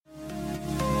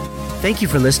Thank you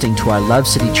for listening to our Love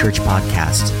City Church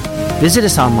podcast. Visit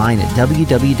us online at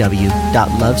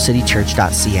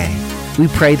www.lovecitychurch.ca. We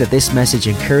pray that this message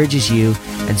encourages you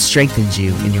and strengthens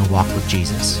you in your walk with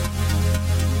Jesus.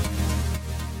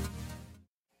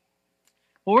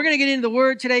 Well, we're going to get into the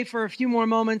Word today for a few more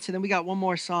moments, and then we got one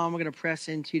more psalm we're going to press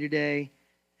into today.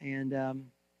 And I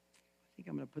think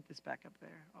I'm going to put this back up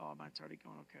there. Oh, mine's already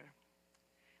going okay.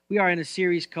 We are in a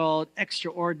series called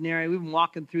Extraordinary. We've been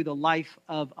walking through the life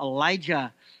of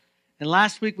Elijah. And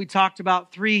last week we talked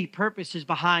about 3 purposes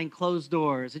behind closed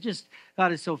doors.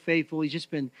 God is so faithful. He's just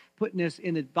been putting us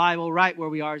in the Bible right where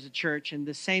we are as a church. And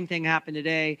the same thing happened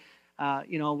today.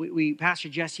 Pastor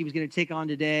Jessie was going to take on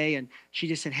today, and she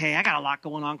just said, "Hey, I got a lot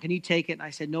going on. Can you take it?" And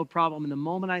I said, "No problem." And the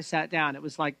moment I sat down, it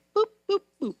was like, boop, boop,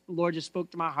 boop. The Lord just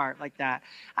spoke to my heart like that.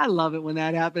 I love it when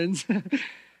that happens.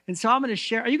 And so I'm going to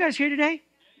share. Are you guys here today?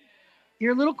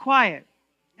 You're a little quiet,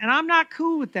 and I'm not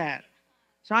cool with that.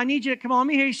 So I need you to come on. Let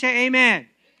me hear you say amen.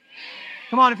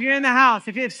 Come on, if you're in the house,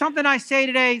 if something I say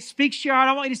today speaks to your heart,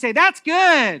 I want you to say, "That's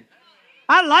good.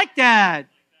 I like that.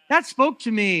 That spoke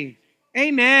to me."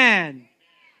 Amen.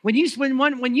 When you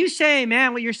say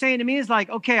amen, what you're saying to me is like,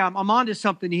 okay, I'm onto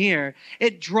something here.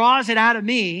 It draws it out of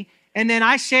me, and then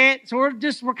I say it. So we're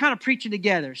kind of preaching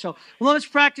together. So let's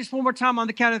practice one more time on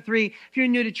the count of 3. If you're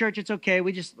new to church, it's okay.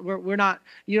 We're not.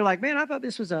 You're like, man, I thought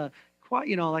this was a quiet,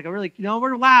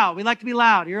 we're loud. We like to be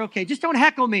loud. You're okay. Just don't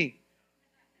heckle me.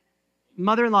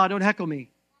 Mother-in-law, don't heckle me.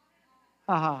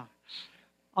 On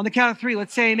the count of 3,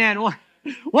 let's say amen.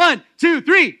 1, 2,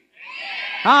 3.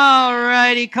 All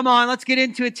righty, come on, let's get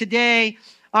into it today.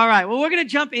 All right, well, we're going to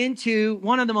jump into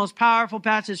one of the most powerful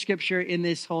passages of Scripture in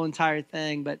this whole entire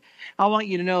thing, but I want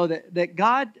you to know that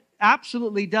God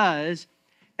absolutely does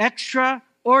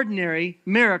extraordinary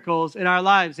miracles in our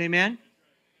lives, amen?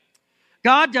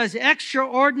 God does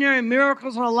extraordinary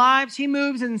miracles in our lives. He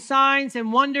moves in signs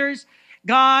and wonders.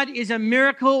 God is a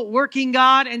miracle-working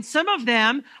God, and some of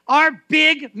them are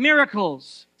big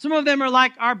miracles. Some of them are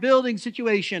like our building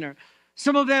situation, or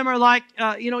some of them are like,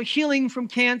 healing from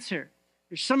cancer.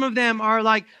 Or some of them are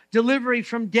like delivery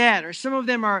from debt. Or some of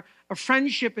them are a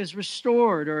friendship is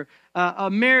restored. Or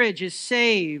a marriage is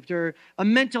saved. Or a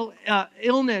mental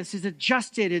illness is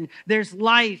adjusted. And there's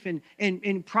life and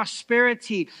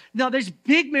prosperity. Now, there's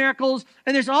big miracles.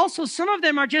 And there's also, some of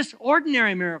them are just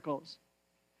ordinary miracles.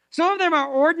 Some of them are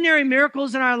ordinary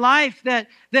miracles in our life that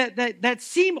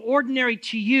seem ordinary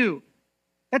to you.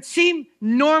 That seem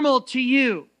normal to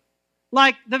you.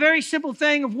 Like the very simple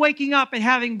thing of waking up and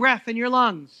having breath in your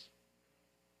lungs.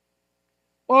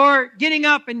 Or getting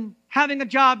up and having a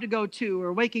job to go to.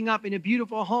 Or waking up in a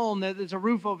beautiful home that there's a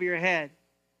roof over your head.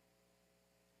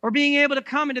 Or being able to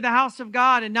come into the house of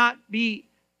God and not be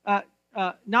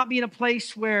in a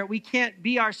place where we can't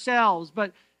be ourselves.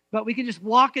 But we can just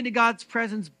walk into God's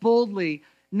presence boldly,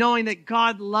 knowing that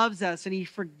God loves us and He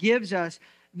forgives us.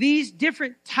 These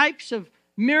different types of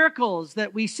miracles,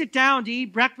 that we sit down to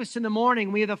eat breakfast in the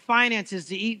morning, we have the finances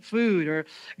to eat food, or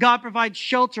God provides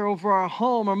shelter over our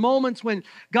home, or moments when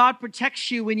God protects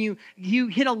you when you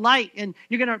hit a light and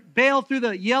you're going to bail through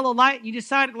the yellow light and you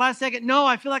decide at the last second, no,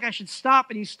 I feel like I should stop,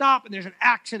 and you stop and there's an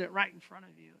accident right in front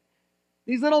of you.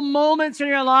 These little moments in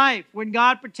your life when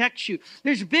God protects you.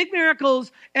 There's big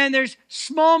miracles and there's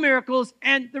small miracles.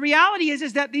 And the reality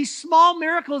is that these small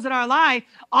miracles in our life,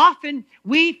 often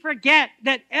we forget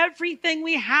that everything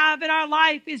we have in our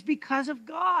life is because of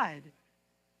God.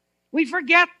 We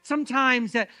forget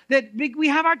sometimes that we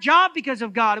have our job because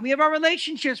of God, and we have our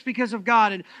relationships because of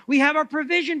God, and we have our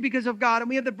provision because of God, and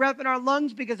we have the breath in our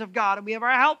lungs because of God, and we have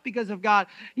our health because of God.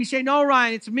 You say, "No,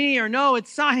 Ryan, it's me," or "No,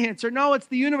 it's science," or "No, it's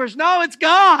the universe." No, it's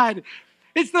God.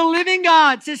 It's the living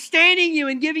God sustaining you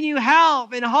and giving you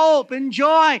health and hope and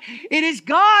joy. It is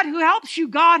God who helps you,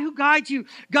 God who guides you,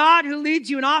 God who leads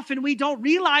you, and often we don't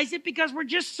realize it because we're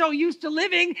just so used to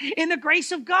living in the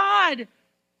grace of God.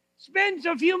 Spend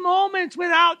a few moments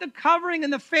without the covering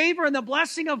and the favor and the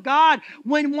blessing of God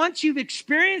once you've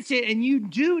experienced it, and you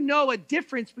do know a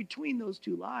difference between those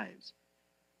two lives.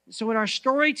 So in our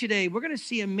story today, we're going to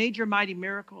see a major, mighty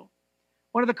miracle.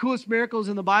 One of the coolest miracles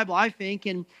in the Bible, I think.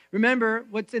 And remember,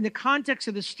 what's in the context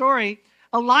of the story,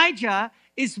 Elijah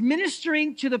is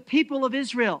ministering to the people of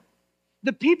Israel.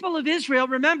 The people of Israel,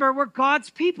 remember, were God's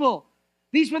people.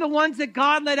 These were the ones that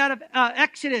God led out of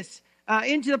Exodus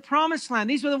into the promised land.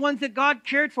 These were the ones that God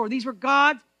cared for. These were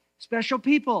God's special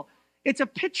people. It's a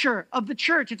picture of the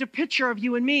church. It's a picture of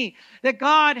you and me, that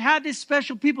God had this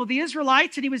special people, the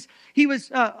Israelites, and he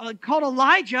was called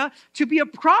Elijah to be a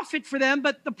prophet for them.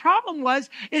 But the problem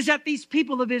is that these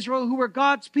people of Israel, who were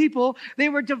God's people, they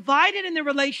were divided in their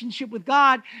relationship with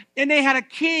God, and they had a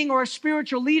king or a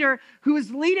spiritual leader who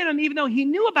was leading them, even though he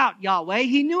knew about Yahweh,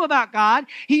 he knew about God,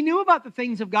 he knew about the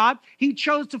things of God. He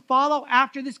chose to follow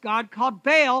after this god called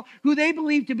Baal, who they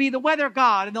believed to be the weather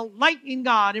god and the lightning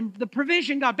god and the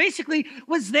provision god. Basically,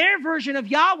 was their version of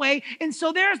Yahweh. And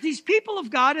so there's these people of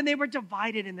God, and they were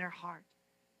divided in their heart.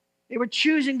 They were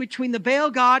choosing between the Baal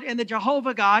god and the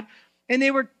Jehovah god, and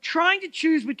they were trying to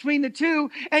choose between the two.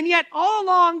 And yet all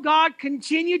along, God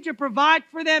continued to provide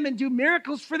for them and do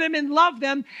miracles for them and love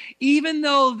them, even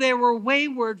though they were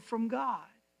wayward from God.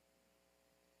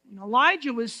 And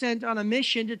Elijah was sent on a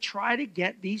mission to try to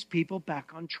get these people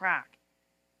back on track.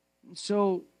 And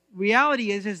so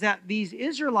reality is that these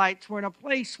Israelites were in a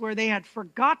place where they had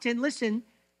forgotten. Listen,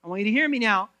 I want you to hear me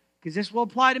now, because this will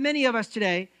apply to many of us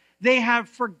today. They have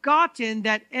forgotten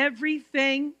that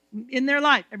everything in their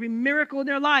life, every miracle in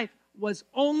their life, was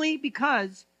only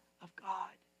because of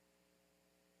God.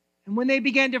 And when they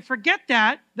began to forget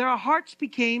that, their hearts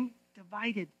became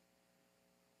divided.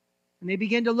 And they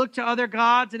began to look to other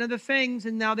gods and other things,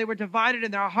 and now they were divided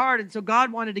in their heart. And so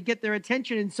God wanted to get their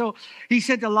attention. And so he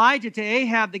sent Elijah to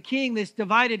Ahab, the king, this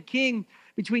divided king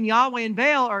between Yahweh and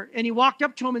Baal. And he walked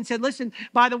up to him and said, listen,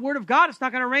 by the word of God, it's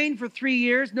not going to rain for 3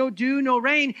 years. No dew, no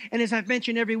rain. And as I've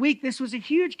mentioned every week, this was a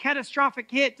huge catastrophic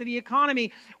hit to the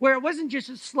economy, where it wasn't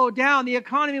just slowed down. The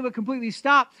economy would completely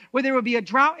stop, where there would be a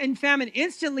drought and famine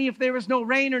instantly if there was no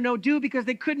rain or no dew, because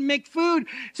they couldn't make food.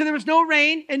 So there was no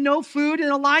rain and no food. And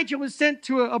Elijah was sent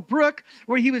to a brook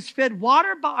where he was fed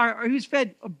water, or he was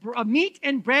fed a meat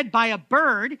and bread by a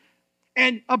bird,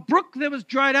 and a brook that was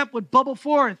dried up would bubble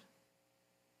forth.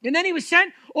 And then he was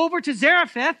sent over to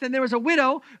Zarephath, and there was a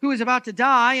widow who was about to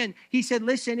die. And he said,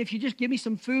 listen, if you just give me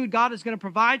some food, God is going to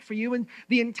provide for you. And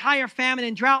the entire famine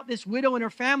and drought, this widow and her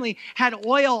family had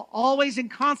oil, always and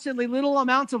constantly, little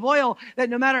amounts of oil, that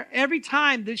no matter every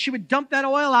time that she would dump that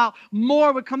oil out,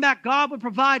 more would come back. God would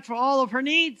provide for all of her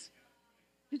needs.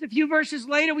 Just a few verses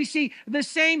later, we see the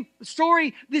same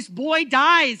story. This boy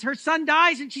dies. Her son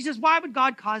dies. And she says, why would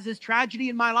God cause this tragedy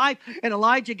in my life? And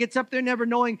Elijah gets up there never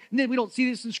knowing. And then we don't see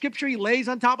this in Scripture. He lays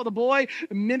on top of the boy,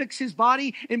 mimics his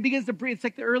body, and begins to breathe. It's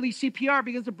like the early CPR,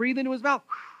 begins to breathe into his mouth.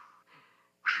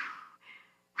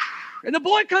 And the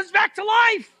boy comes back to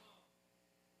life.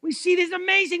 We see these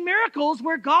amazing miracles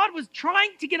where God was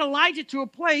trying to get Elijah to a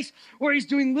place where he's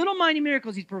doing little mighty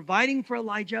miracles. He's providing for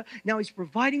Elijah. Now he's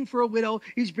providing for a widow.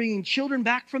 He's bringing children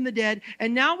back from the dead.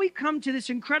 And now we come to this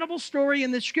incredible story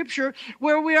in the Scripture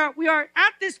where we are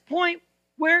at this point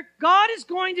where God is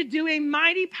going to do a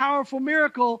mighty, powerful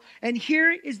miracle. And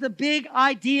here is the big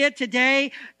idea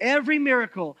today. Every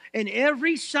miracle and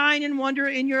every sign and wonder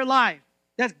in your life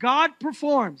that God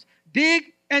performs, big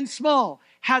and small,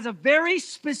 has a very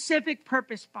specific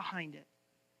purpose behind it.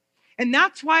 And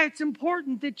that's why it's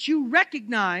important that you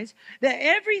recognize that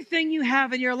everything you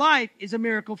have in your life is a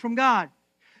miracle from God.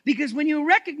 Because when you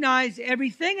recognize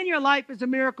everything in your life is a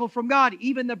miracle from God,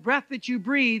 even the breath that you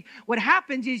breathe, what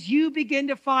happens is you begin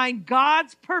to find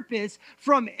God's purpose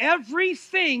from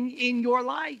everything in your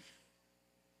life.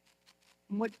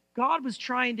 And what God was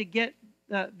trying to get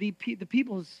the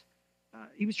people's,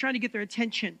 he was trying to get their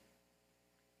attention.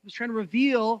 He was trying to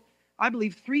reveal, I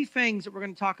believe, 3 things that we're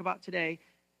going to talk about today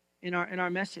in our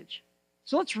message.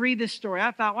 So let's read this story.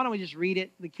 I thought, why don't we just read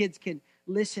it? The kids can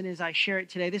listen as I share it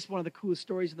today. This is one of the coolest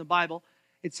stories in the Bible.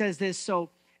 It says this: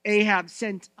 so Ahab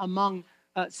sent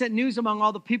news among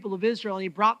all the people of Israel, and he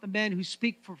brought the men who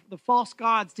speak for the false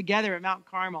gods together at Mount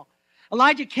Carmel.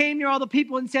 Elijah came near all the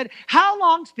people and said, how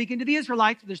long, speaking to the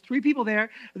Israelites, there's 3 people there,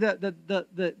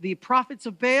 the prophets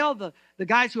of Baal, the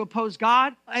guys who oppose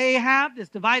God, Ahab, this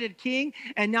divided king,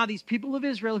 and now these people of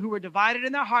Israel who were divided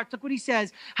in their hearts. Look what he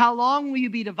says: how long will you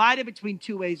be divided between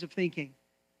 2 ways of thinking?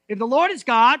 If the Lord is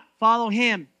God, follow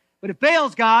him. But if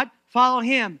Baal's God, follow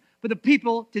him. But the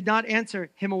people did not answer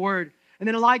him a word. And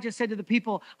then Elijah said to the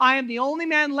people, I am the only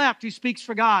man left who speaks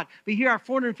for God. But here are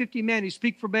 450 men who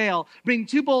speak for Baal. Bring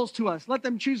 2 bulls to us. Let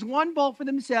them choose 1 bull for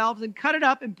themselves and cut it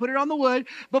up and put it on the wood,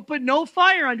 but put no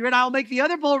fire under it. I will make the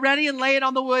other bull ready and lay it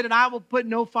on the wood, and I will put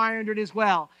no fire under it as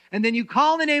well. And then you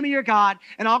call on the name of your God,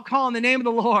 and I'll call on the name of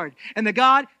the Lord. And the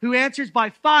God who answers by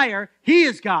fire, he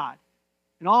is God.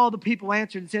 And all the people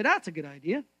answered and said, that's a good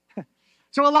idea.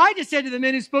 So Elijah said to the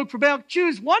men who spoke for Baal,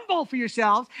 choose one bowl for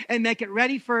yourselves and make it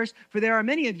ready first, for there are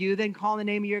many of you. Then call on the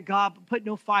name of your God, but put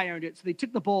no fire into it. So they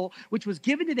took the bowl, which was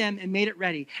given to them, and made it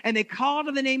ready. And they called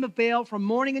on the name of Baal from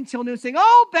morning until noon, saying,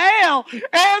 oh, Baal,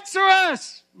 answer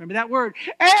us. Remember that word.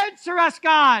 Answer us,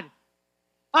 God.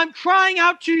 I'm crying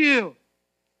out to you.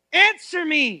 Answer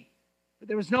me. But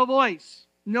there was no voice.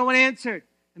 No one answered.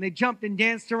 And they jumped and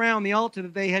danced around the altar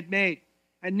that they had made.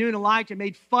 At noon, Elijah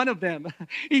made fun of them.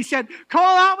 He said,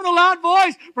 call out with a loud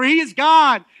voice, for he is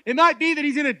God. It might be that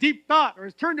he's in a deep thought or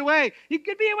is turned away. He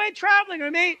could be away traveling, or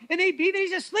it may be that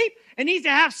he's asleep and needs to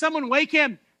have someone wake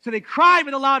him. So they cried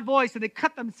with a loud voice, and they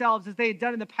cut themselves as they had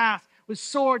done in the past with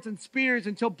swords and spears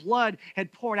until blood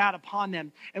had poured out upon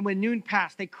them. And when noon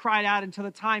passed, they cried out until the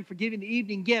time for giving the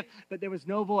evening gift. But there was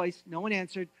no voice, no one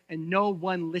answered, and no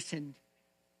one listened.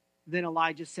 Then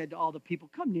Elijah said to all the people,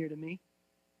 come near to me.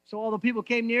 So all the people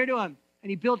came near to him, and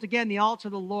he built again the altar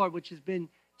of the Lord, which has been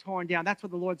torn down. That's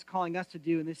what the Lord's calling us to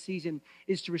do in this season,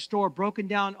 is to restore broken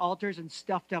down altars and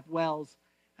stuffed up wells.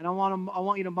 And I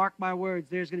want you to mark my words.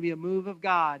 There's going to be a move of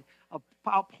God, an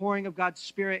outpouring of God's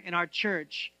Spirit in our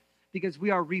church, because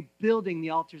we are rebuilding the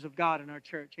altars of God in our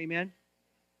church. Amen?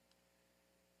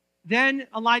 Then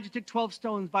Elijah took 12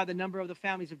 stones by the number of the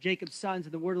families of Jacob's sons,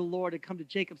 and the word of the Lord had come to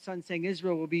Jacob's son, saying,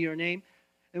 Israel will be your name.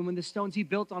 And when the stones he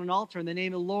built on an altar in the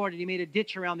name of the Lord, and he made a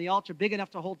ditch around the altar big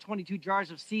enough to hold 22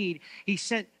 jars of seed, he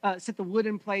set the wood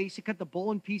in place. He cut the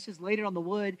bowl in pieces, laid it on the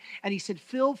wood, and he said,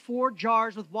 fill 4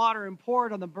 jars with water and pour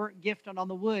it on the burnt gift and on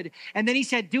the wood. And then he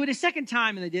said, do it a second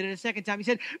time, and they did it a second time. He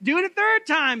said, do it a third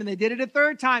time, and they did it a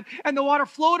third time. And the water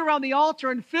flowed around the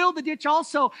altar and filled the ditch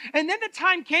also. And then the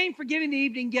time came for giving the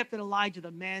evening gift, and Elijah,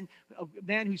 the man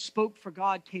who spoke for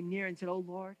God, came near and said, O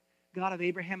Lord, God of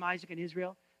Abraham, Isaac, and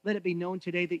Israel, let it be known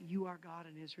today that you are God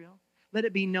in Israel. Let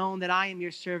it be known that I am your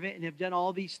servant and have done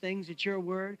all these things at your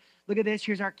word. Look at this.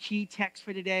 Here's our key text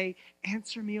for today.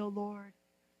 Answer me, O Lord.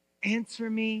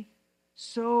 Answer me,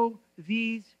 so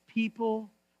these people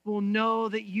will know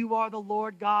that you are the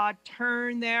Lord God.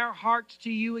 Turn their hearts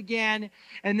to you again.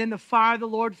 And then the fire of the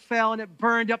Lord fell, and it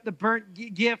burned up the burnt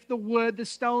gift, the wood, the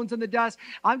stones, and the dust.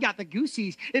 I've got the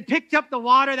goosies. It picked up the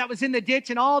water that was in the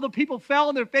ditch, and all the people fell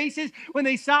on their faces when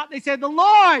they saw it. They said, the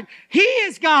Lord, he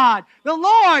is God. The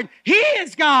Lord, he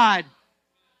is God.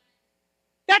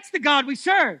 That's the God we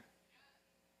serve.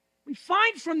 We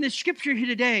find from this scripture here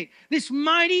today this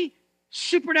mighty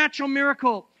supernatural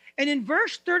miracle. And in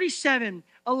verse 37,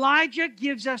 Elijah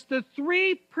gives us the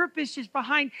 3 purposes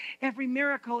behind every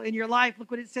miracle in your life. Look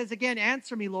what it says again.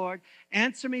 Answer me, Lord.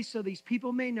 Answer me so these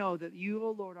people may know that you,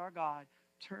 O Lord, our God,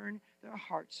 turn their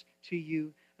hearts to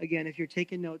you again. If you're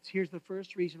taking notes, here's the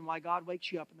first reason why God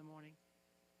wakes you up in the morning.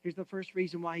 Here's the first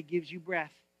reason why he gives you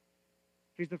breath.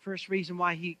 Here's the first reason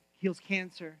why he heals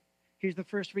cancer. Here's the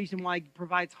first reason why he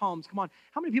provides homes. Come on.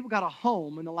 How many people got a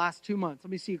home in the last 2 months?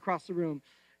 Let me see across the room.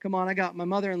 Come on, I got my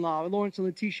mother-in-law, Lawrence and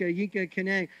Letitia, Yinka,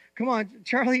 Kanang. Come on,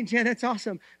 Charlie and Jen, that's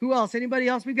awesome. Who else? Anybody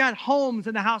else? We've got homes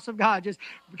in the house of God. Just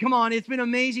come on, it's been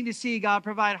amazing to see God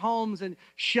provide homes and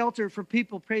shelter for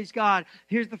people. Praise God.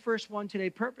 Here's the first one today,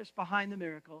 purpose behind the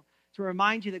miracle, to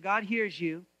remind you that God hears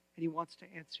you and he wants to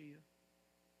answer you.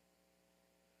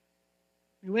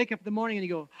 You wake up in the morning and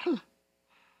you go, huh.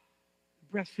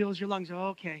 Breath fills your lungs. Oh,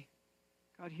 okay,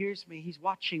 God hears me. He's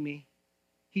watching me.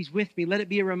 He's with me. Let it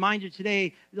be a reminder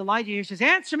today. Elijah here says,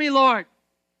 answer me, Lord.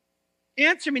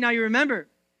 Answer me. Now you remember,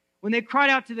 when they cried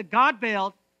out to the God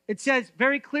Baal, it says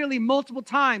very clearly multiple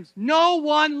times, no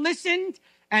one listened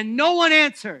and no one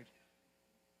answered.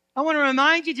 I want to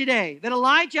remind you today that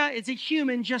Elijah is a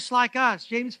human just like us.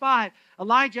 James 5,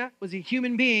 Elijah was a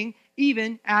human being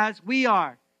even as we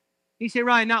are. You say,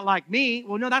 Ryan, not like me.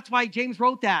 Well, no, that's why James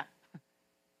wrote that.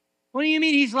 What do you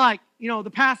mean he's like,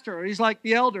 the pastor, or he's like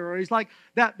the elder, or he's like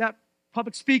that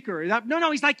public speaker?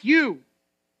 No, he's like you.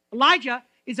 Elijah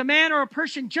is a man or a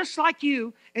person just like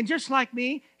you and just like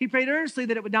me. He prayed earnestly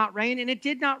that it would not rain, and it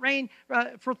did not rain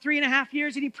for 3.5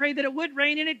 years, and he prayed that it would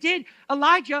rain, and it did.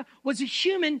 Elijah was a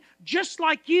human just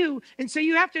like you, and so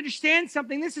you have to understand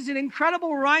something. This is an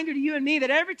incredible reminder to you and me that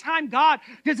every time God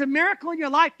does a miracle in your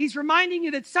life, he's reminding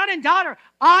you that, son and daughter,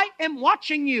 I am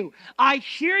watching you. I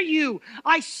hear you.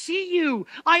 I see you.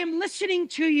 I am listening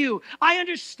to you. I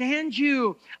understand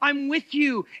you. I'm with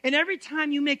you. And every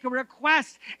time you make a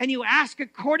request and you ask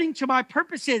according to my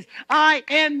purposes, I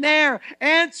am there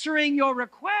answering your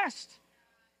request.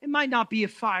 It might not be a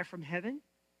fire from heaven.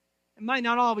 It might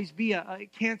not always be a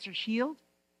cancer healed.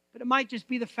 But it might just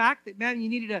be the fact that, man, you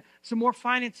needed some more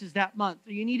finances that month,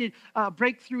 or you needed a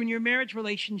breakthrough in your marriage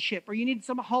relationship, or you needed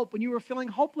some hope when you were feeling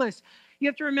hopeless. You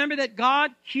have to remember that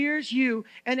God hears you.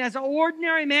 And as an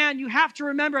ordinary man, you have to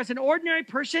remember, as an ordinary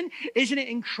person, isn't it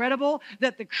incredible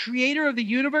that the creator of the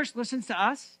universe listens to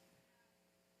us?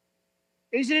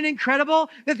 Isn't it incredible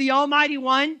that the Almighty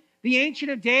One, the Ancient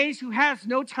of Days, who has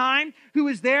no time, who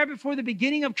was there before the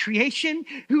beginning of creation,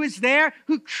 who is there,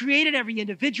 who created every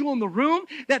individual in the room,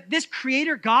 that this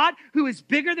Creator God, who is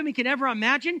bigger than we can ever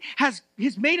imagine, has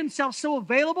made himself so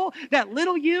available that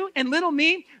little you and little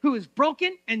me, who is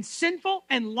broken and sinful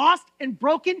and lost and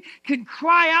broken, can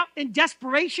cry out in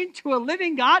desperation to a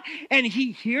living God, and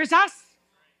he hears us?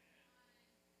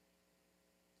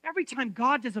 Every time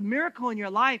God does a miracle in your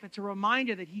life, it's a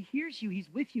reminder that he hears you. He's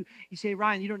with you. You say,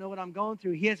 Ryan, you don't know what I'm going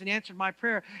through. He hasn't answered my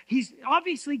prayer. He's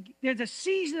obviously, there's a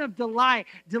season of delay,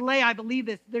 I believe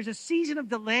this. There's a season of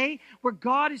delay where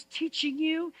God is teaching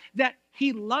you that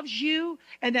he loves you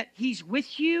and that he's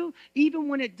with you, even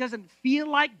when it doesn't feel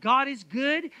like God is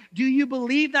good. Do you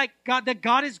believe that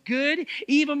God is good,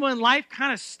 even when life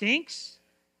kind of stinks?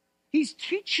 He's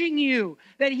teaching you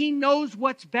that he knows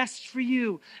what's best for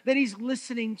you, that he's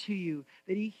listening to you,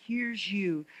 that he hears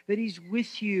you, that he's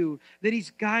with you, that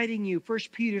he's guiding you. 1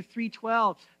 Peter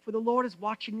 3:12, for the Lord is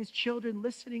watching his children,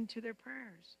 listening to their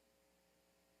prayers.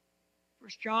 1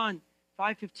 John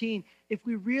 5:15, if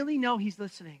we really know he's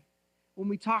listening, when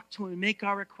we talk to him and make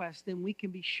our request, then we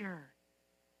can be sure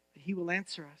that he will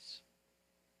answer us.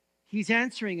 He's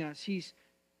answering us. He's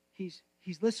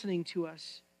listening to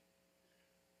us.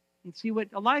 And see what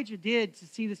Elijah did to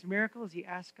see this miracle is he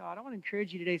asked God. I want to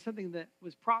encourage you today, something that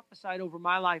was prophesied over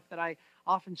my life that I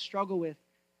often struggle with.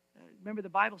 Remember, the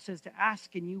Bible says to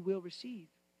ask and you will receive.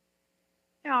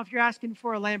 Now, if you're asking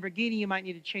for a Lamborghini, you might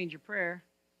need to change your prayer.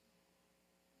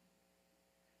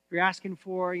 If you're asking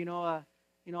for, a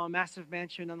massive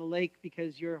mansion on the lake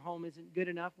because your home isn't good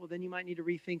enough, well, then you might need to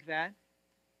rethink that.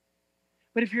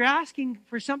 But if you're asking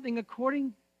for something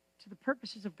according to the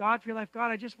purposes of God for your life, God,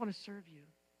 I just want to serve you.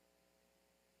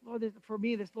 Lord, for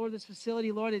me, this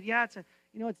facility, Lord,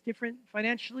 it's different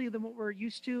financially than what we're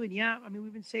used to. And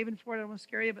we've been saving for it. I don't want to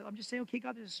scare you, but I'm just saying, okay,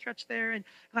 God, there's a stretch there. And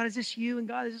God, is this you? And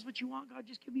God, is this what you want? God,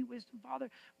 just give me wisdom, Father.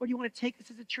 Where do you want to take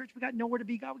us as a church? We got nowhere to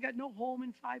be, God. We got no home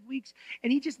in 5 weeks.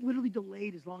 And he just literally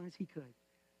delayed as long as he could.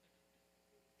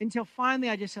 Until finally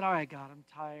I just said, all right, God, I'm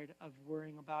tired of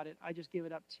worrying about it. I just give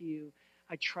it up to you.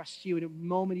 I trust you. And the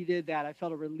moment he did that, I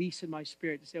felt a release in my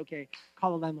spirit to say, okay, call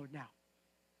the landlord now.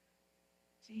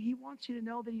 See, he wants you to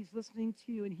know that he's listening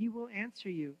to you and he will answer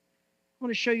you. I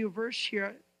want to show you a verse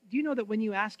here. Do you know that when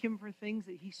you ask him for things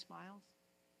that he smiles?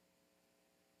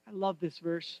 I love this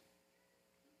verse.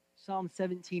 Psalm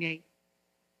 17:8.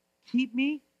 Keep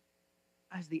me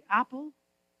as the apple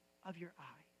of your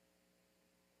eye.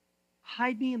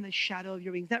 Hide me in the shadow of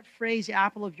your wings. That phrase,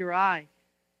 apple of your eye,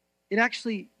 it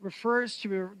actually refers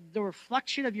to the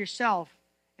reflection of yourself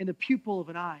in the pupil of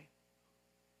an eye.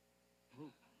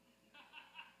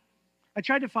 I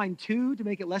tried to find two to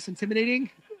make it less intimidating.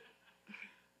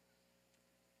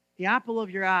 The apple of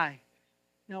your eye.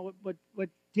 Now, what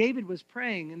David was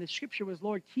praying in the scripture was,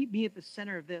 Lord, keep me at the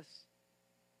center of this.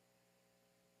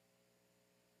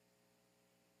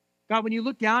 God, when you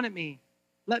look down at me,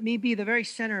 let me be the very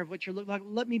center of what you're looking like.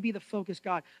 Let me be the focus,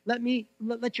 God.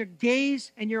 Let your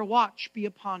gaze and your watch be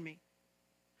upon me.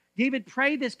 David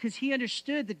prayed this because he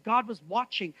understood that God was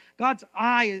watching. God's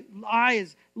eye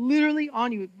is literally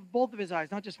on you, both of his eyes,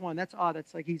 not just one. That's odd.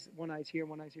 That's like he's one eye's here,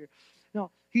 one eye's here.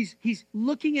 No, he's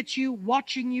looking at you,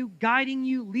 watching you, guiding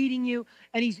you, leading you,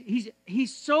 and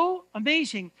he's so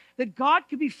amazing that God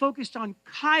could be focused on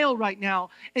Kyle right now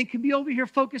and can be over here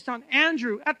focused on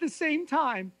Andrew at the same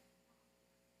time.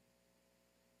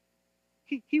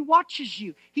 He watches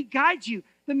you. He guides you.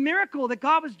 The miracle that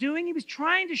God was doing, he was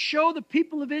trying to show the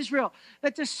people of Israel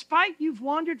that despite you've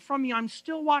wandered from me, I'm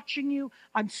still watching you.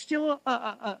 I'm still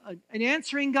an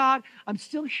answering God. I'm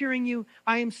still hearing you.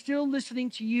 I am still listening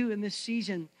to you in this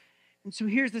season. And so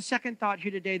here's the second thought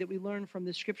here today that we learn from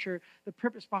this scripture. The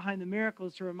purpose behind the miracle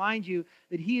is to remind you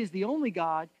that he is the only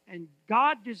God and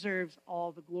God deserves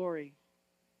all the glory.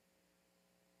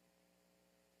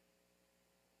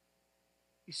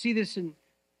 You see this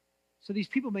so these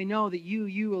people may know that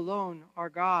you alone are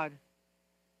God.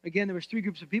 Again, there was three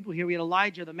groups of people here. We had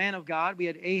Elijah, the man of God. We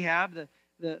had Ahab,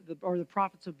 the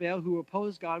prophets of Baal who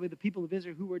opposed God. We had the people of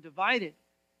Israel who were divided.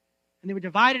 And they were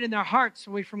divided in their hearts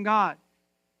away from God.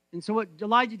 And so what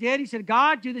Elijah did, he said,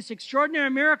 God, do this extraordinary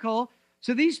miracle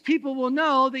so these people will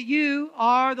know that you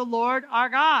are the Lord our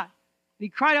God. And he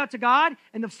cried out to God,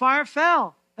 and the fire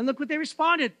fell. And look what they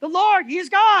responded. The Lord, he is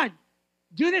God.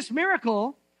 Do this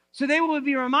miracle so they will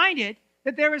be reminded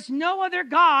that there is no other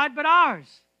God but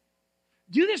ours.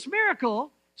 Do this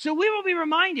miracle so we will be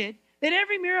reminded that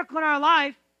every miracle in our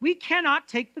life, we cannot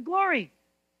take the glory.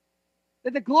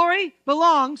 That the glory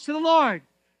belongs to the Lord.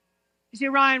 You say,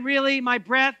 Ryan, really? My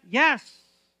breath? Yes.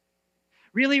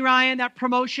 Really, Ryan, that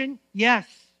promotion? Yes.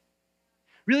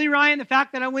 Really, Ryan, the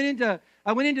fact that I went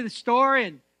into the store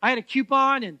and I had a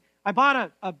coupon and I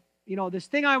bought this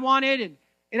thing I wanted and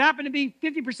it happened to be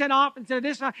 50% off instead of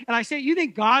this. And I say, you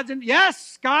think God's involved?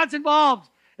 Yes, God's involved.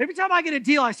 Every time I get a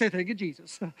deal, I say, thank you,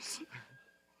 Jesus. A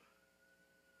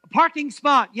parking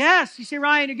spot. Yes. You say,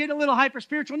 Ryan, you're getting a little hyper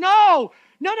spiritual. No.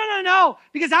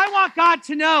 Because I want God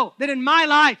to know that in my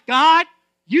life, God,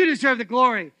 you deserve the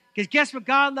glory. Because guess what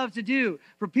God loves to do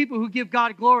for people who give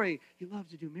God glory? He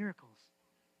loves to do miracles.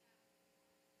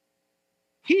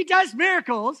 He does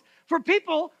miracles for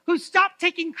people who stop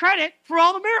taking credit for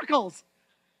all the miracles.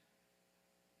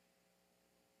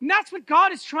 And that's what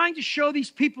God is trying to show these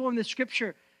people in the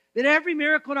scripture. That every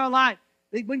miracle in our life,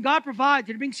 that when God provides,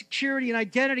 it brings security and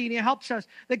identity and He helps us.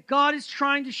 That God is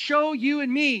trying to show you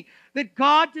and me that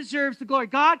God deserves the glory.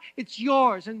 God, it's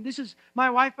yours. And this is my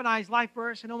wife and I's life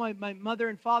verse. I know my mother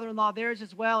and father-in-law, theirs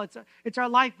as well. It's our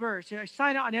life verse. I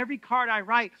sign it on every card I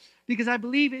write because I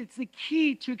believe it's the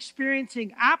key to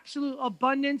experiencing absolute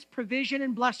abundance, provision,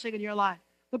 and blessing in your life.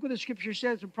 Look what the scripture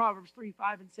says in Proverbs 3,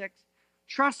 5, and 6.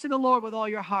 Trust in the Lord with all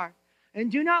your heart.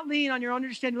 And do not lean on your own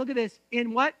understanding. Look at this.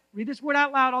 In what? Read this word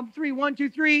out loud on 3. 1, 2,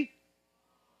 3.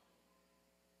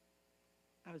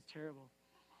 That was terrible.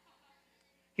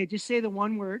 Okay, just say the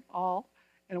one word, all.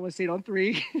 And I want to say it on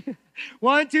 3.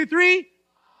 1, 2, 3.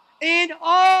 In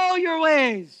all your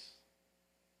ways.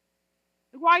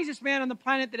 The wisest man on the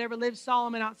planet that ever lived,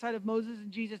 Solomon, outside of Moses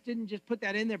and Jesus, didn't just put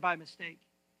that in there by mistake.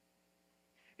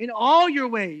 In all your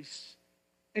ways,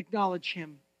 acknowledge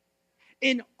Him.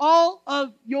 In all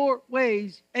of your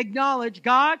ways, acknowledge,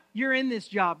 God, you're in this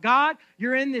job. God,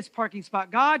 you're in this parking spot.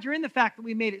 God, you're in the fact that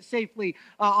we made it safely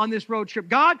on this road trip.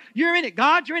 God, you're in it.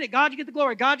 God, you're in it. God, you get the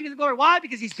glory. God, you get the glory. Why?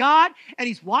 Because He's God, and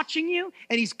He's watching you,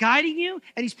 and He's guiding you,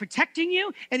 and He's protecting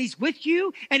you, and He's with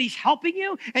you, and He's helping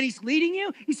you, and He's leading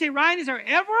you. You say, Ryan, is there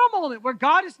ever a moment where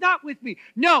God is not with me?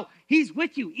 No, He's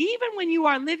with you. Even when you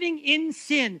are living in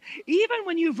sin, even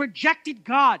when you've rejected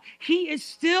God, He is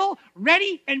still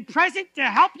ready and present to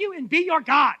help you and be your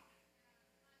God.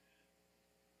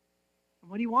 And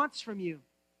what He wants from you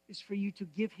is for you to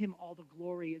give Him all the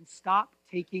glory and stop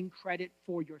taking credit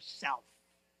for yourself.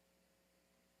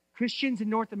 Christians in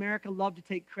North America love to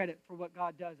take credit for what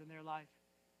God does in their life.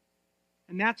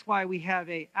 And that's why we have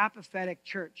an apathetic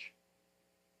church.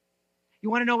 You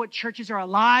want to know what churches are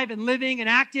alive and living and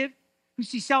active, who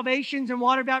see salvations and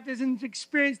water baptisms,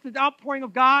 experience the outpouring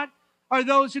of God, are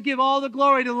those who give all the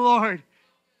glory to the Lord.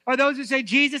 Are those who say,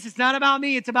 Jesus, it's not about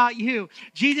me, it's about you.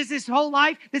 Jesus, this whole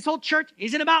life, this whole church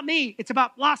isn't about me. It's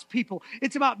about lost people.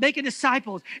 It's about making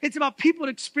disciples. It's about people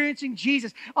experiencing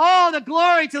Jesus. Oh, the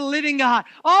glory to the living God.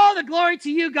 Oh, the glory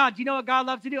to you, God. Do you know what God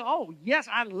loves to do? Oh, yes,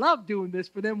 I love doing this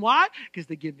for them. Why? Because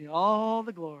they give me all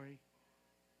the glory.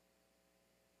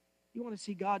 You want to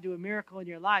see God do a miracle in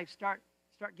your life, start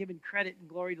giving credit and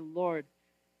glory to the Lord.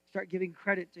 Start giving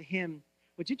credit to Him.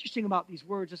 What's interesting about these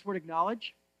words, this word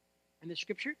acknowledge, in the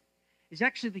scripture is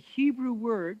actually the Hebrew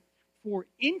word for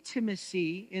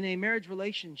intimacy in a marriage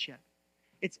relationship.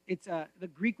 It's the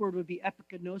Greek word would be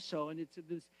epikonoso, and it's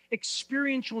this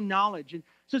experiential knowledge. And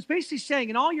so it's basically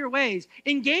saying, in all your ways,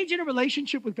 engage in a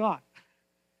relationship with God.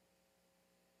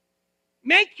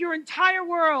 Make your entire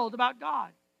world about God.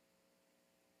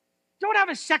 Don't have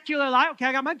a secular life. Okay,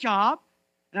 I got my job,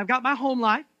 and I've got my home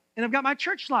life, and I've got my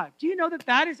church life. Do you know that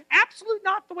that is absolutely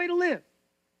not the way to live?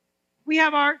 We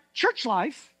have our church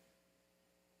life,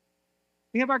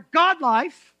 we have our God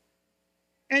life,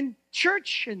 and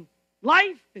church and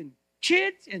life and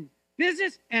kids and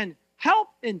business and health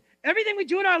and everything we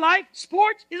do in our life,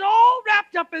 sports, is all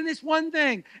wrapped up in this one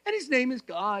thing, and His name is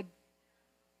God.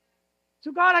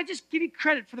 So God, I just give you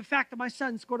credit for the fact that my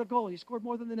son scored a goal. He scored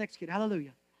more than the next kid.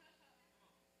 Hallelujah.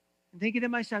 And thank you that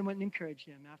my son went and encouraged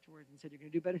him afterwards and said, you're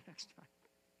going to do better next time.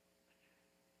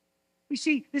 We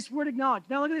see this word acknowledge.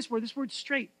 Now look at this word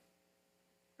straight.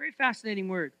 Very fascinating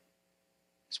word.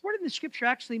 This word in the scripture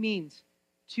actually means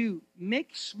to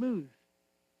make smooth,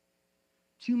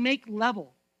 to make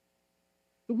level.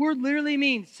 The word literally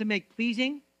means to make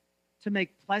pleasing, to make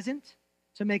pleasant,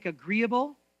 to make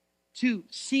agreeable, to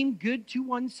seem good to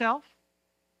oneself.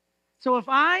 So if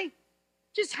I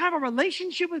just have a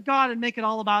relationship with God and make it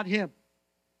all about Him,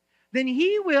 then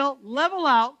He will level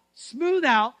out, smooth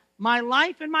out my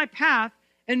life and my path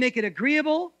and make it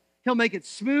agreeable. He'll make it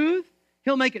smooth.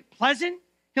 He'll make it pleasant.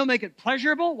 He'll make it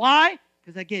pleasurable. Why?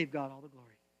 Because I gave God all the glory.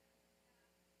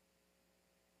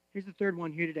 Here's the third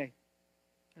one here today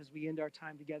as we end our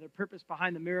time together. Purpose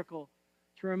behind the miracle,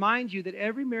 to remind you that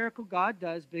every miracle God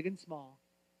does, big and small,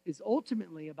 is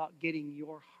ultimately about getting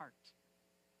your heart.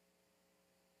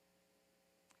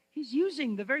 He's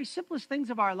using the very simplest things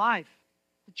of our life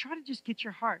to try to just get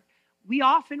your heart. We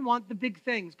often want the big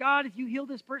things. God, if you heal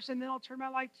this person, then I'll turn my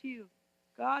life to you.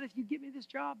 God, if you give me this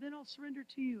job, then I'll surrender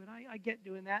to you. And I get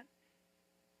doing that.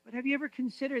 But have you ever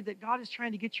considered that God is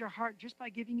trying to get your heart just by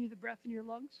giving you the breath in your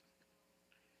lungs?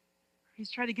 He's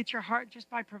trying to get your heart just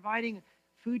by providing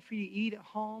food for you to eat at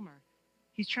home, or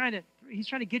he's trying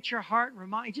to get your heart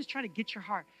and he's just trying to get your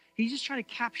heart. He's just trying to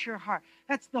capture your heart.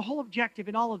 That's the whole objective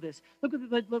in all of this. Look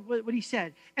what he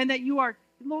said. And that you are,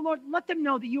 Lord, let them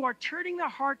know that you are turning their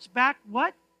hearts back,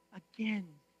 what? Again.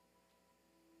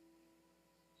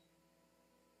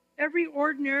 Every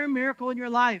ordinary miracle in your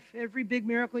life, every big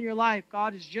miracle in your life,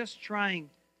 God is just trying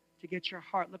to get your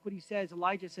heart. Look what he says.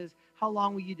 Elijah says, how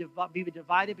long will you be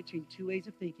divided between two ways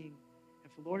of thinking?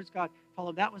 If the Lord is God,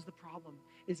 follow. That was the problem,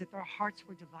 is that their hearts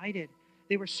were divided.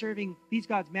 They were serving these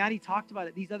gods. Maddie talked about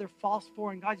it, these other false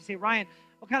foreign gods. You say, Ryan,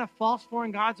 what kind of false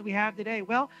foreign gods do we have today?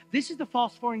 Well, this is the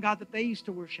false foreign god that they used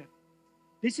to worship.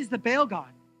 This is the Baal god.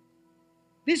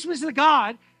 This was the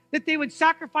god that they would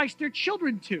sacrifice their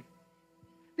children to.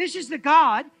 This is the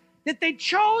God that they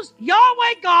chose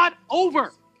Yahweh God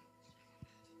over.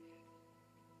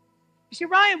 You say,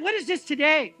 Ryan, what is this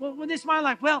today? Well, this is my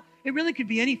life. Well, it really could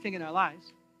be anything in our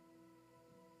lives.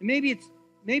 And maybe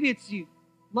it's you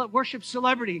worship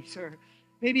celebrities, or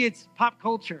maybe it's pop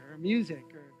culture or music,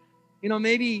 or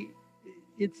maybe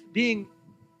it's being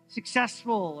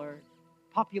successful or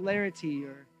popularity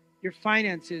or your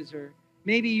finances, or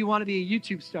maybe you want to be a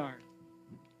YouTube star.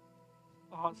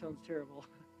 Oh, it sounds terrible.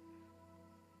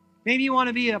 Maybe you want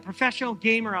to be a professional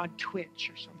gamer on Twitch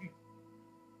or something.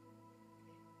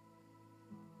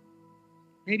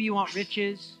 Maybe you want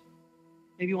riches.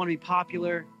 Maybe you want to be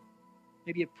popular.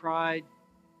 Maybe you have pride.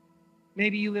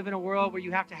 Maybe you live in a world where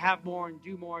you have to have more and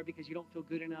do more because you don't feel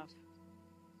good enough.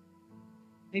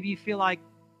 Maybe you feel like,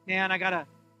 man, I got to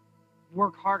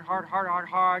work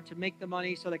hard to make the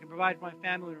money so that I can provide for my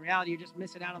family. In reality, you're just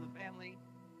missing out on the family.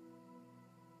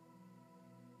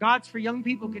 God's for young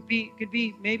people could be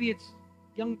maybe it's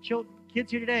young kids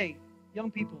here today,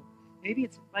 young people. Maybe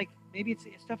it's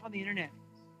stuff on the internet.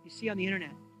 You see on the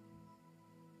internet.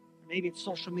 Or maybe it's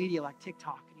social media like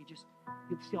TikTok, and you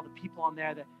see all the people on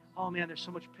there that, oh man, they're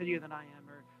so much prettier than I am,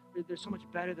 or they're so much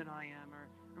better than I am, or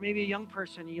maybe a young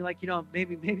person, and you're like,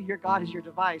 maybe your God is your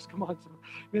device. Come on, so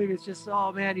maybe it's just,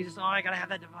 oh man, I gotta have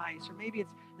that device, or maybe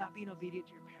it's not being obedient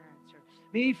to your parents, or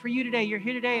maybe for you today, you're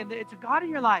here today, and it's a God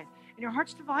in your life. And your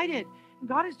heart's divided. And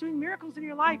God is doing miracles in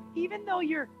your life. Even though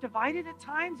you're divided at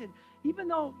times, and even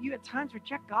though you at times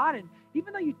reject God, and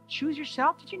even though you choose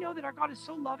yourself, did you know that our God is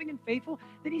so loving and faithful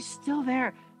that he's still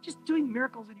there, just doing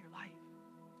miracles in your life?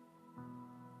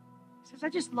 He says, I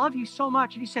just love you so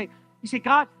much. And you say,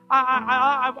 God,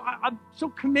 I'm so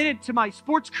committed to my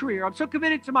sports career. I'm so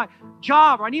committed to my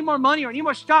job, or I need more money, or I need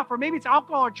more stuff, or maybe it's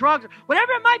alcohol or drugs, or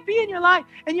whatever it might be in your life.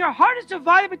 And your heart is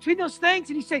divided between those things.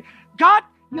 And you say, God,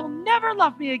 you'll never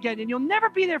love me again, and you'll never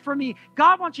be there for me.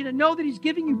 God wants you to know that he's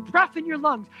giving you breath in your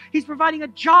lungs. He's providing a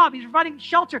job. He's providing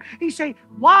shelter. You say,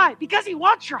 why? Because he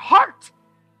wants your heart.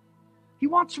 He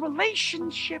wants a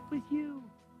relationship with you.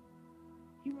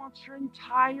 He wants your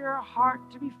entire heart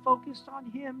to be focused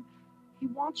on him. He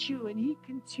wants you, and he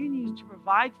continues to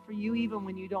provide for you even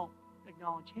when you don't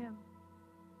acknowledge him.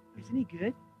 Isn't he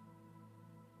good?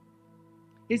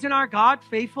 Isn't our God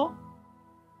faithful?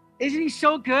 Isn't he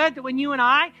so good that when you and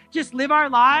I just live our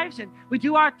lives and we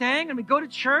do our thing and we go to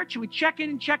church and we check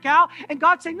in and check out, and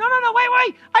God's saying, no,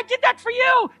 wait, I did that for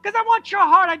you because I want your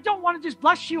heart. I don't want to just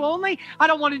bless you only. I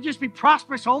don't want to just be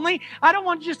prosperous only. I don't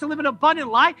want you just to live an abundant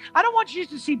life. I don't want you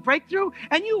just to see breakthrough,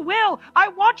 and you will. I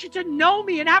want you to know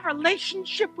me and have a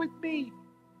relationship with me.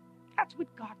 That's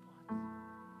what God wants.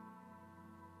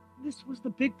 This was the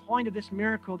big point of this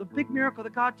miracle. The big miracle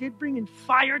that God did bring in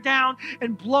fire down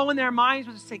and blow in their minds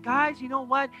was to say, guys, you know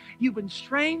what? You've been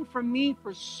straying from me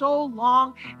for so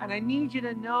long, and I need you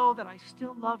to know that I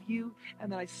still love you,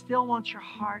 and that I still want your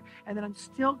heart, and that I'm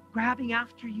still grabbing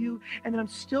after you, and that I'm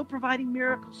still providing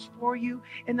miracles for you,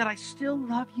 and that I still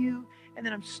love you, and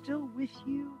that I'm still with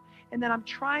you, and that I'm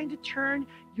trying to turn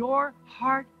your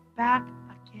heart back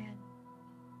again.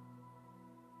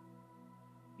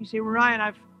 You say, well, Ryan,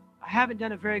 I haven't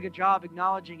done a very good job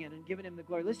acknowledging it and giving him the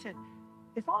glory. Listen,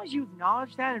 as long as you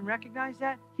acknowledge that and recognize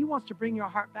that, he wants to bring your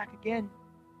heart back again.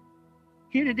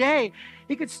 Here today,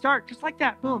 it could start just like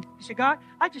that. Boom. You say, God,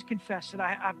 I just confess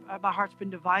that my heart's been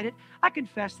divided. I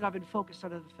confess that I've been focused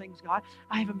on other things, God.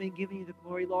 I haven't been giving you the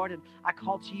glory, Lord, and I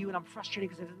called to you, and I'm frustrated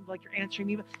because it doesn't look like you're answering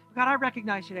me. But God, I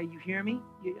recognize today you hear me.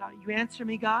 You answer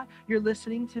me, God. You're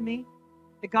listening to me.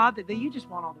 That God, that you just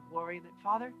want all the glory. And that,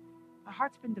 Father, my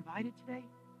heart's been divided today,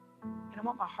 and I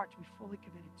want my heart to be fully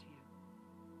committed to you.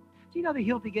 Do you know that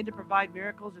he'll begin to provide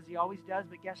miracles as he always does?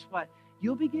 But guess what?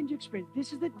 You'll begin to experience.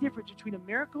 This is the difference between a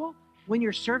miracle when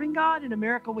you're serving God and a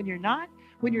miracle when you're not.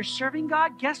 When you're serving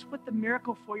God, guess what the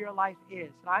miracle for your life is?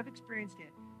 And I've experienced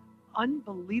it.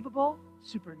 Unbelievable,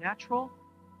 supernatural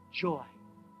joy.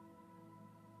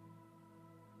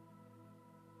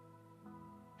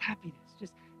 Happiness.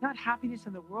 Just not happiness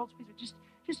in the world's ways, but just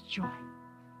joy.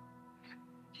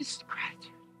 Just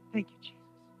gratitude. Thank you, Jesus.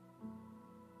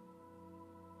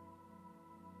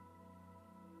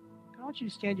 I want you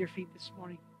to stand to your feet this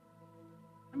morning.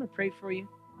 I'm going to pray for you.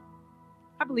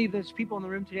 I believe there's people in the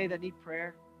room today that need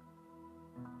prayer.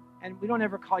 And we don't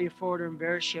ever call you forward or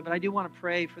embarrass you, but I do want to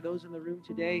pray for those in the room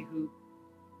today who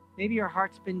maybe your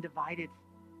heart's been divided.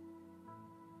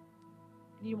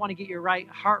 And you want to get your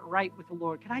heart right with the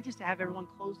Lord. Can I just have everyone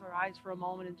close their eyes for a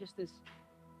moment and just this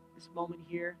moment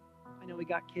here? I know we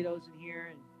got kiddos in here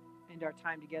and end our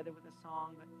time together with a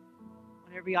song, but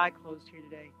when every eye closed here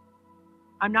today,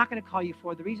 I'm not going to call you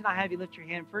forward. The reason I have you lift your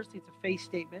hand, firstly, it's a faith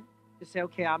statement. To say,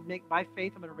 okay, by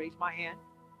faith, I'm going to raise my hand.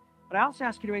 But I also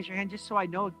ask you to raise your hand just so I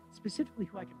know specifically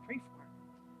who I can pray for.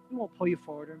 We won't pull you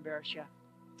forward or embarrass you.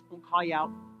 We won't call you out.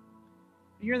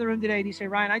 If you're in the room today and you say,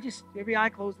 Ryan, every eye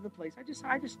closed in the place.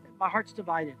 My heart's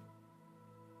divided.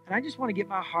 And I just want to get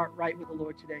my heart right with the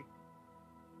Lord today.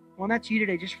 Well, that's you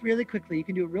today. Just really quickly. You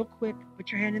can do it real quick.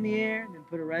 Put your hand in the air and then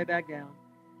put it right back down.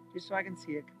 Just so I can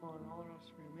see it. Come on, all around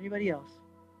this room. Anybody else?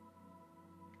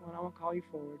 Come on, I won't call you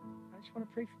forward. I just want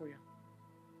to pray for you.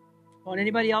 Well,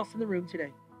 anybody else in the room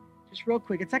today? Just real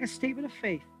quick. It's like a statement of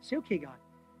faith. Say, okay, God,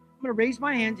 I'm going to raise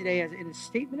my hand today in a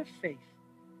statement of faith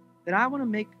that I want to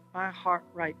make my heart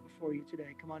right before you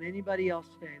today. Come on, anybody else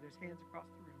today? There's hands across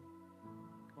the room.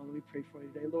 Come on, let me pray for you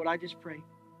today. Lord, I just pray.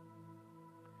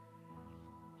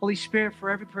 Holy Spirit,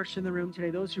 for every person in the room today,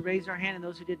 those who raised their hand and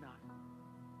those who did not.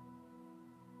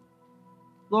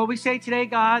 Lord, we say today,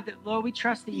 God, that, Lord, we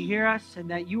trust that you hear us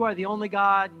and that you are the only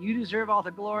God and you deserve all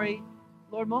the glory.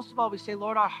 Lord, most of all, we say,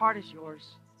 Lord, our heart is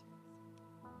yours.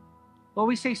 Lord,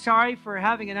 we say sorry for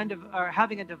having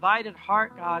a divided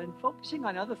heart, God, and focusing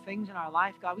on other things in our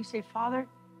life, God. We say, Father,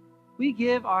 we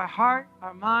give our heart,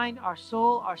 our mind, our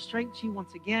soul, our strength to you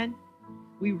once again.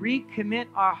 We recommit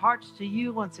our hearts to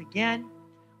you once again.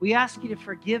 We ask you to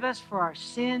forgive us for our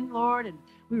sin, Lord, and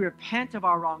we repent of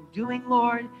our wrongdoing,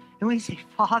 Lord. And we say,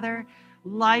 Father,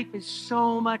 life is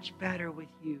so much better with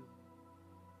you.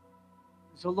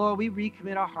 So, Lord, we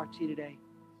recommit our heart to you today.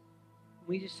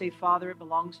 We just say, Father, it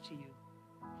belongs to you.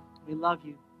 We love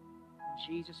you. In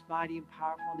Jesus' mighty and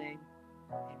powerful name,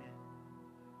 amen.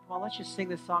 Come on, let's just sing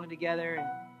this song together.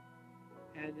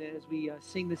 And as we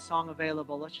sing this song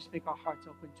available, let's just make our hearts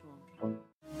open to him.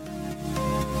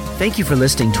 Thank you for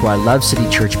listening to our Love City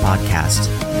Church podcast.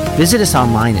 Visit us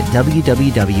online at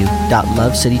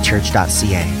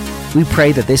www.lovecitychurch.ca. We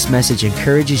pray that this message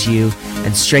encourages you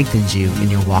and strengthens you in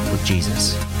your walk with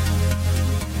Jesus.